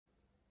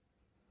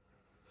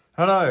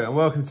Hello and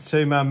welcome to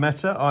Two Man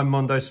Meta. I'm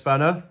Mondo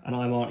Spanner. And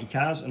I'm Auntie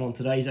Kaz, and on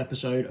today's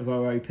episode of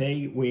OOP,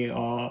 we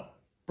are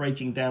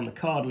breaking down the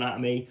card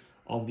anatomy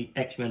of the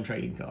X-Men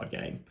trading card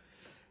game.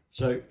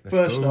 So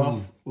first off,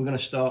 we're going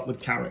to start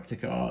with character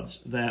cards.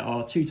 There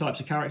are two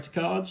types of character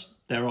cards.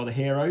 There are the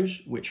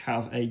heroes, which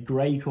have a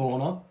grey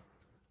corner,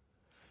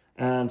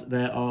 and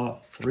there are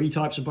three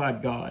types of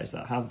bad guys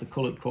that have the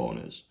coloured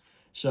corners.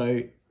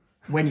 So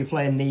when you're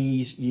playing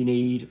these, you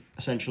need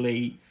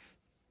essentially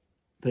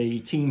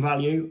the team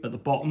value at the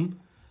bottom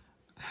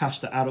has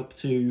to add up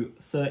to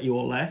 30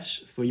 or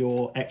less for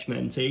your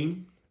X-Men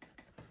team.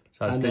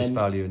 So that's this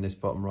value in this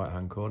bottom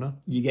right-hand corner.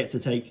 You get to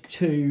take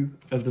two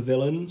of the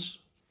villains.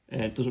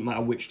 It doesn't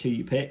matter which two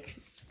you pick.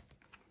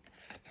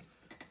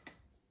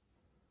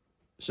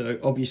 So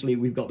obviously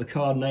we've got the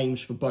card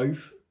names for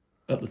both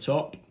at the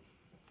top.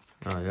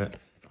 Oh, yeah.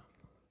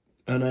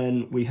 And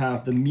then we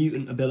have the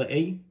mutant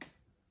ability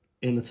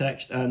in the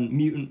text. And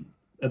mutant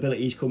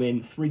abilities come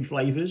in three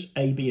flavours,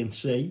 A, B and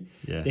C.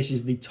 Yeah. This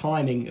is the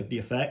timing of the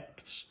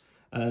effects.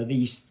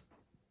 These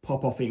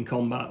pop off in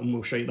combat, and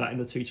we'll show you that in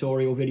the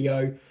tutorial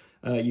video.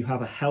 You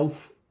have a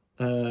health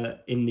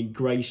in the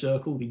grey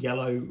circle, the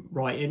yellow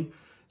writing.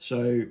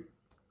 So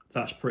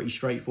that's pretty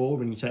straightforward.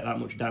 When you take that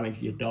much damage,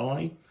 you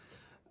die.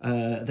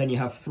 Then you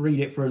have three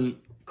different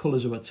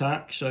colours of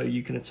attack. So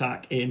you can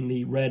attack in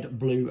the red,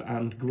 blue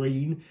and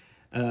green.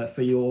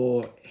 For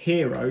your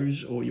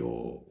heroes or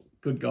your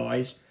good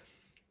guys,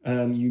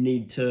 you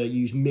need to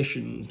use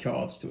mission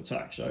cards to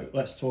attack. So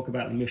let's talk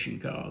about the mission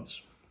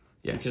cards.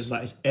 Yes. Because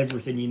that is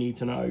everything you need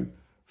to know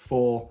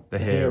for the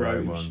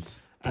hero ones.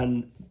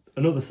 And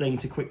another thing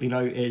to quickly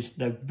note is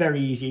they're very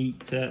easy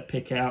to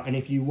pick out. And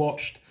if you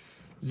watched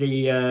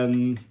the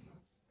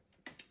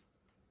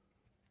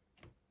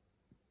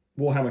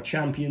Warhammer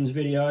Champions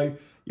video,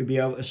 you'll be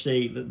able to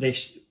see that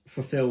this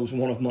fulfills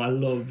one of my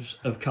loves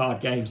of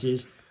card games.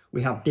 Is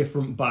we have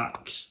different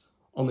backs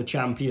on the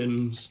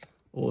champions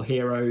or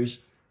heroes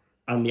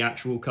and the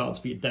actual cards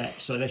for your deck,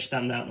 so they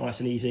stand out nice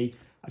and easy.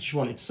 I just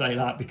wanted to say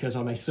that because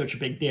I made such a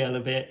big deal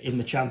of it in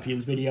the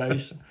champions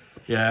videos.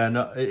 Yeah,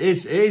 no, it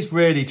is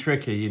really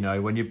tricky, you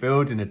know, when you're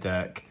building a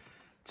deck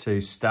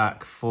to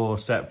stack four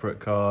separate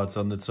cards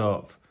on the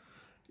top.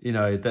 You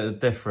know, they're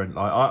different.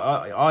 Like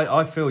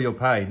I feel your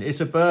pain. It's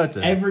a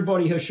burden.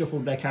 Everybody has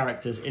shuffled their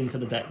characters into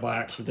the deck by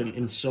accident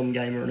in some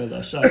game or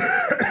another. So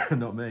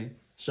not me.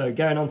 So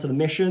going on to the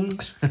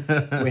missions,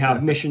 we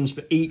have missions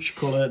for each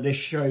colour. This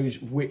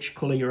shows which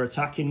colour you're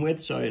attacking with.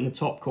 So in the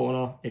top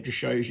corner, it just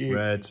shows you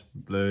red,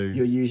 blue.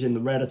 You're using the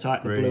red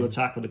attack, green, the blue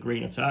attack, or the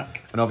green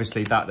attack. And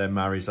obviously that then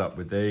marries up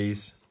with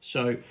these.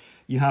 So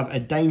you have a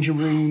danger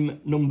room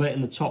number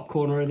in the top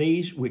corner of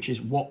these, which is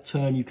what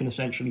turn you can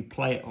essentially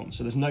play it on.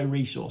 So there's no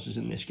resources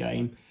in this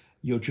game.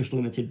 You're just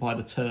limited by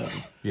the turn.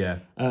 Yeah.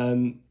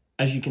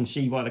 As you can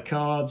see by the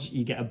cards,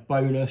 you get a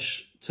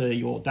bonus to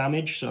your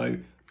damage. So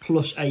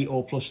 +8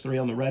 or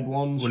 +3 on the red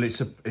ones. Well, it's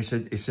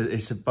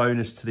a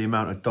bonus to the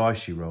amount of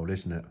dice you roll,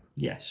 isn't it?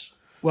 Yes.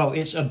 Well,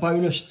 it's a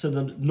bonus to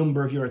the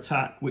number of your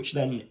attack, which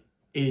then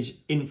is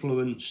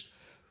influenced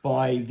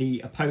by the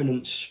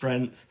opponent's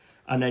strength,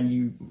 and then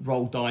you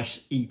roll dice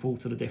equal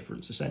to the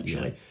difference,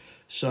 essentially. Yeah.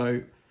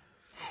 So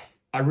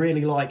I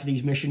really like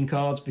these mission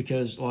cards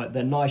because like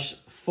they're nice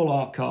full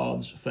art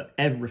cards for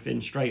everything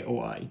straight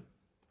away.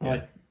 Right?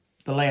 Yeah.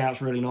 The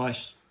layout's really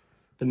nice.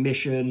 The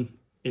mission,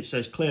 it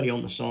says clearly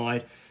on the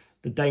side.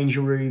 The danger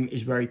room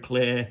is very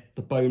clear.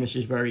 The bonus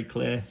is very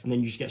clear. And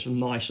then you just get some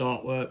nice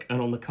artwork. And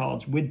on the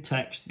cards with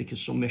text, because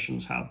some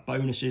missions have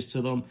bonuses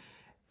to them,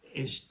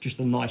 it's just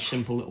a nice,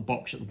 simple little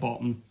box at the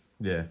bottom.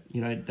 Yeah.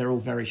 You know, they're all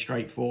very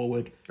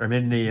straightforward. And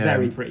in the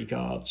very pretty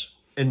cards.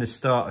 In the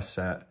starter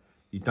set,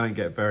 you don't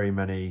get very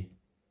many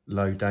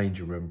low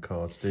danger room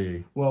cards, do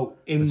you? Well,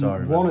 in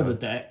one of the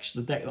decks,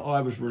 the deck that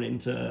I was running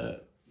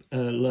to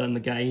learn the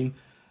game,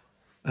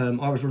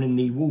 I was running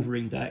the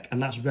Wolverine deck, and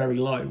that's very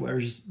low,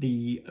 whereas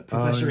the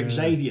Professor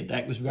Xavier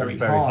deck was very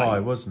high,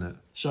 wasn't it?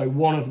 So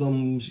one of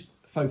them's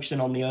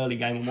focusing on the early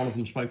game, and one of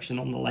them's focusing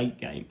on the late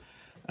game,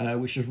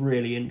 which is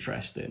really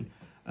interesting.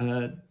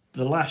 The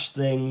last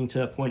thing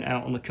to point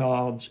out on the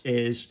cards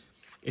is,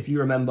 if you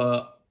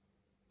remember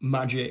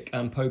Magic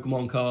and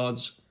Pokemon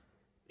cards,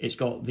 it's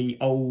got the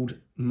old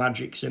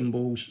Magic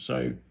symbols,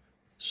 so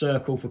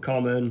circle for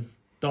common,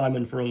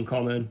 diamond for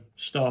uncommon,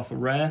 star for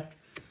rare.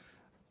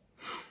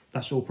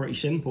 That's all pretty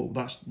simple.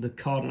 That's the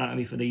card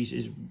anatomy for these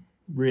is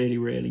really,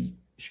 really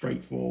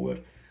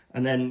straightforward.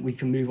 And then we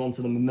can move on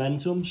to the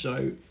momentum.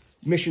 So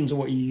missions are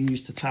what you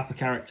use to tap a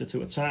character to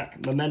attack.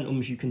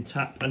 Momentums, you can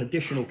tap an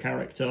additional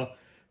character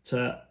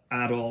to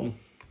add on.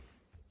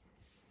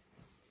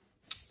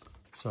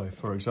 So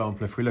for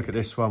example, if we look at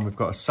this one, we've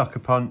got a Sucker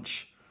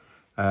Punch,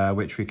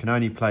 which we can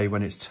only play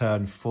when it's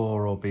turn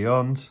 4 or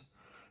beyond.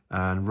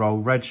 And roll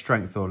red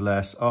strength or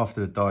less. After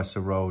the dice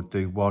are rolled,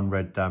 do 1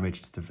 red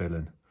damage to the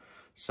villain.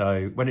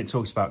 So when it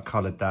talks about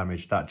coloured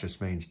damage, that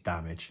just means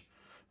damage,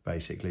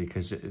 basically,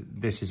 because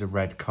this is a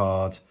red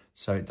card,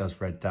 so it does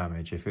red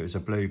damage. If it was a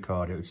blue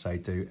card, it would say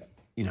do,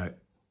 you know,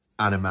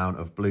 an amount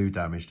of blue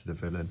damage to the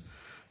villain.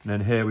 And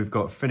then here we've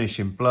got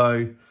Finishing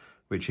Blow,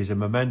 which is a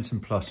momentum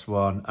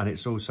 +1, and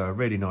it's also a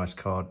really nice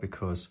card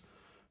because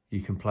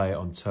you can play it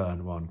on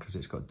turn 1 because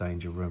it's got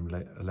danger room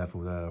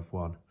level there of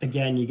 1.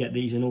 Again, you get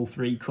these in all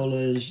 3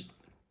 colours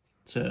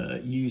to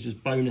use as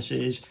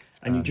bonuses,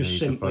 and you just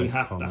simply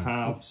have to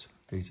have... Oops,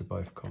 these are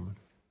both common.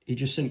 You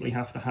just simply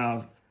have to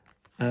have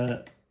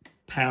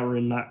power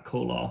in that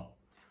colour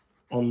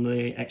on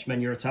the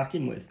X-Men you're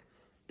attacking with.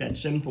 Dead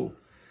simple.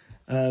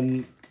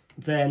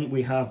 Then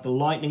we have the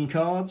lightning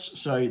cards.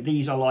 So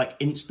these are like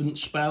instant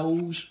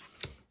spells.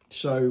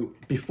 So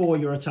before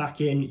you're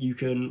attacking, you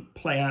can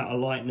play out a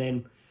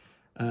lightning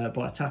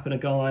by tapping a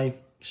guy.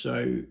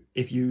 So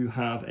if you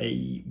have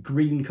a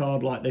green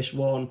card like this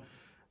one,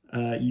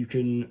 you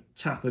can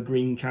tap a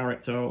green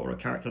character or a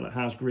character that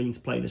has green to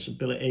play this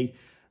ability,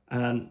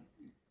 and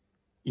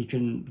you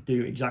can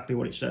do exactly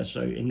what it says.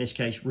 So in this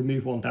case,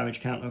 remove 1 damage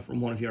counter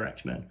from one of your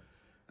X-Men.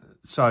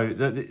 So,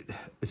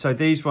 so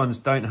these ones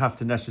don't have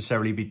to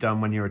necessarily be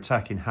done when you're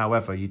attacking.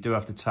 However, you do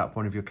have to tap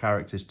one of your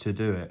characters to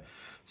do it.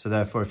 So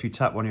therefore, if you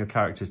tap one of your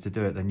characters to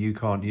do it, then you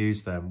can't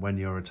use them when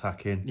you're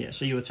attacking. Yeah,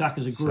 so you attack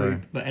as a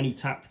group, but any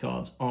tapped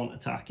cards aren't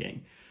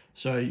attacking.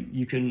 So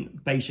you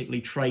can basically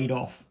trade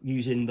off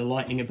using the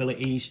lightning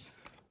abilities.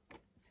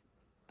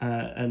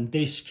 And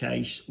this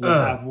case, we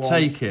have one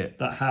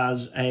that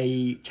has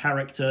a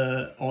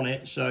character on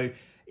it. So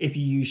if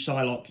you use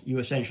Psylocke, you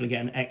essentially get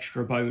an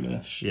extra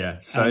bonus. Yeah.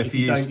 So and if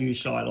you don't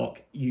use Psylocke,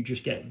 you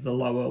just get the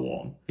lower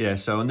one. Yeah.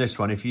 So on this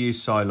one, if you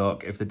use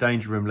Psylocke, if the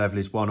danger room level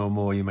is 1 or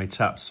more, you may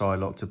tap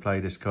Psylocke to play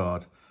this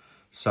card.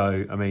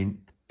 So, I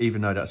mean, even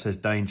though that says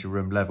danger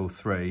room level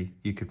 3,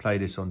 you could play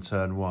this on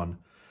turn 1.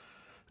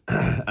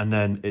 And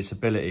then its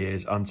ability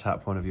is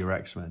untap one of your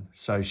X-Men.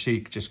 So she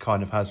just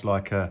kind of has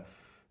like a...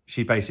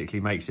 She basically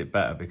makes it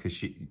better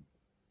because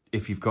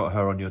if you've got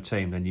her on your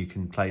team, then you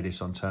can play this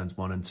on turns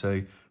 1 and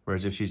 2.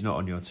 Whereas if she's not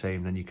on your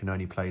team, then you can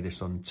only play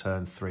this on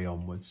turn 3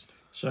 onwards.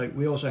 So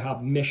we also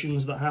have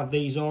missions that have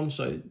these on.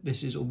 So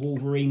this is a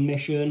Wolverine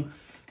mission.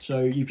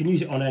 So you can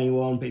use it on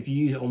anyone, but if you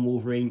use it on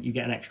Wolverine, you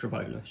get an extra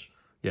bonus.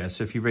 Yeah,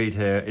 so if you read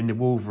here, in the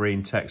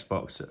Wolverine text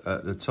box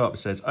at the top, it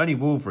says, only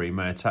Wolverine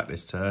may attack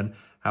this turn.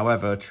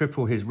 However,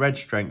 triple his red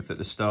strength at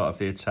the start of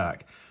the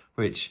attack,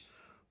 which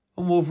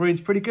on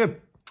Wolverine's pretty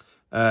good.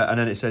 And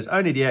then it says,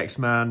 only the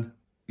X-Man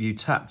you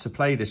tap to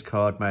play this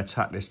card may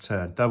attack this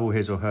turn. Double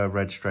his or her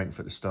red strength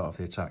at the start of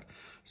the attack.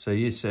 So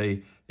you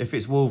see, if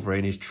it's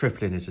Wolverine, he's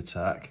tripling his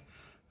attack.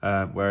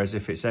 Whereas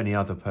if it's any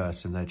other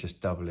person, they're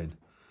just doubling.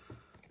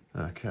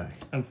 Okay.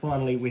 And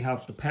finally, we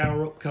have the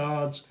power-up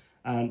cards.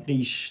 And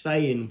these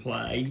stay in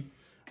play.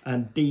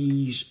 And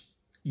these,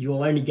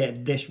 you'll only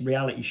get this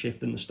reality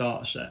shift in the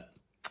starter set.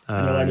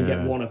 And you'll only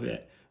get one of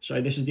it.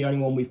 So this is the only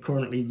one we've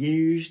currently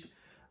used.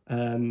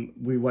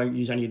 We won't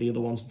use any of the other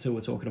ones until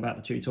we're talking about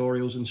the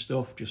tutorials and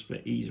stuff, just for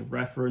ease of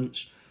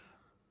reference.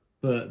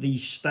 But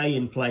these stay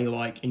in play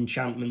like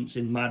enchantments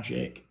in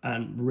Magic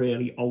and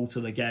really alter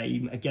the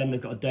game. Again,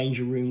 they've got a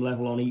danger room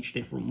level on each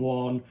different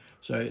one,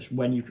 so it's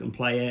when you can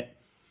play it.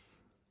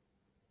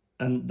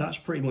 And that's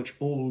pretty much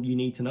all you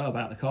need to know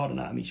about the card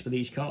anatomies for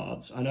these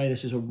cards. I know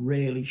this is a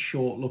really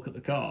short look at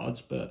the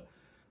cards, but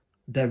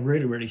they're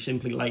really, really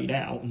simply laid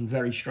out and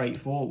very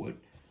straightforward.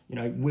 You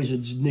know,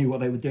 Wizards knew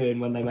what they were doing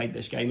when they made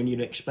this game, and you'd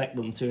expect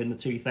them to in the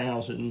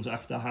 2000s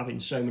after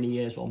having so many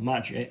years on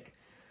Magic.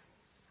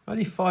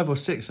 Only 5 or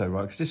 6 though,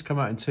 right? Because this came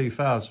out in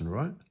 2000,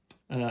 right?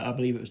 I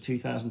believe it was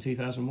 2000,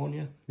 2001,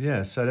 yeah.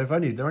 Yeah, so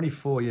they're only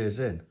 4 years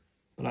in.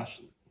 But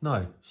that's...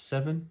 No,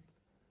 7?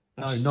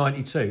 No,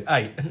 92.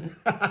 8.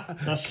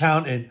 That's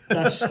counting.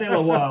 That's still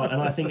a while,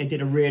 and I think they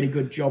did a really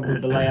good job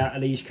with the layout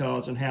of these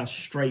cards and how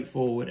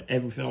straightforward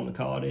everything on the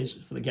card is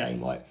for the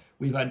game. Like,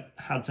 we've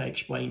had to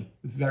explain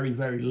very,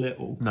 very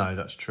little. No,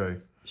 that's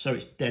true. So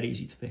it's dead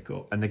easy to pick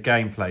up. And the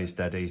gameplay is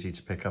dead easy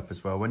to pick up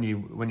as well. When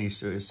you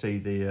sort of see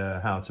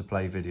the how to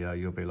play video,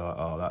 you'll be like,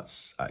 oh,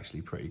 that's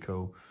actually pretty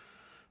cool.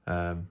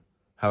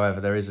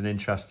 However, there is an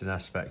interesting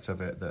aspect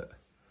of it that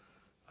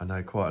I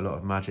know quite a lot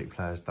of Magic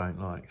players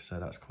don't like, so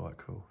that's quite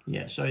cool.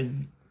 Yeah, so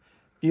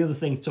the other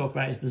thing to talk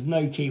about is there's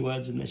no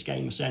keywords in this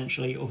game,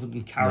 essentially, other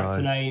than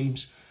character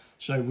names.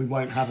 So we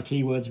won't have a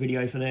keywords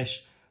video for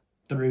this.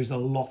 There is a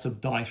lot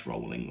of dice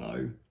rolling,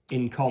 though,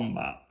 in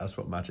combat. That's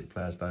what Magic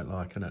players don't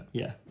like, isn't it?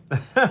 Yeah.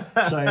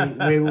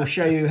 So we will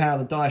show you how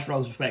the dice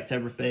rolls affect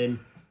everything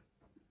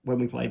when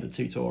we play the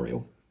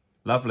tutorial.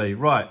 Lovely.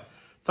 Right.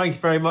 Thank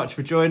you very much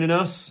for joining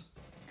us.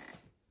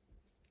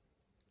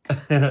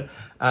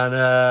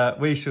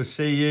 And we shall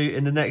see you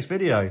in the next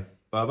video.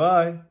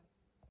 Bye-bye.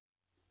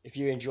 If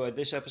you enjoyed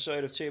this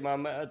episode of Two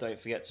Man Meta, don't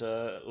forget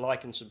to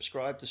like and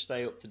subscribe to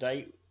stay up to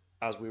date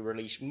as we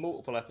release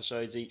multiple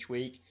episodes each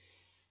week.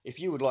 If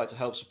you would like to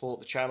help support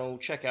the channel,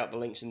 check out the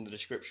links in the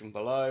description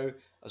below,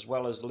 as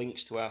well as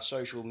links to our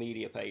social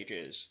media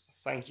pages.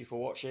 Thank you for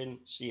watching.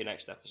 See you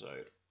next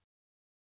episode.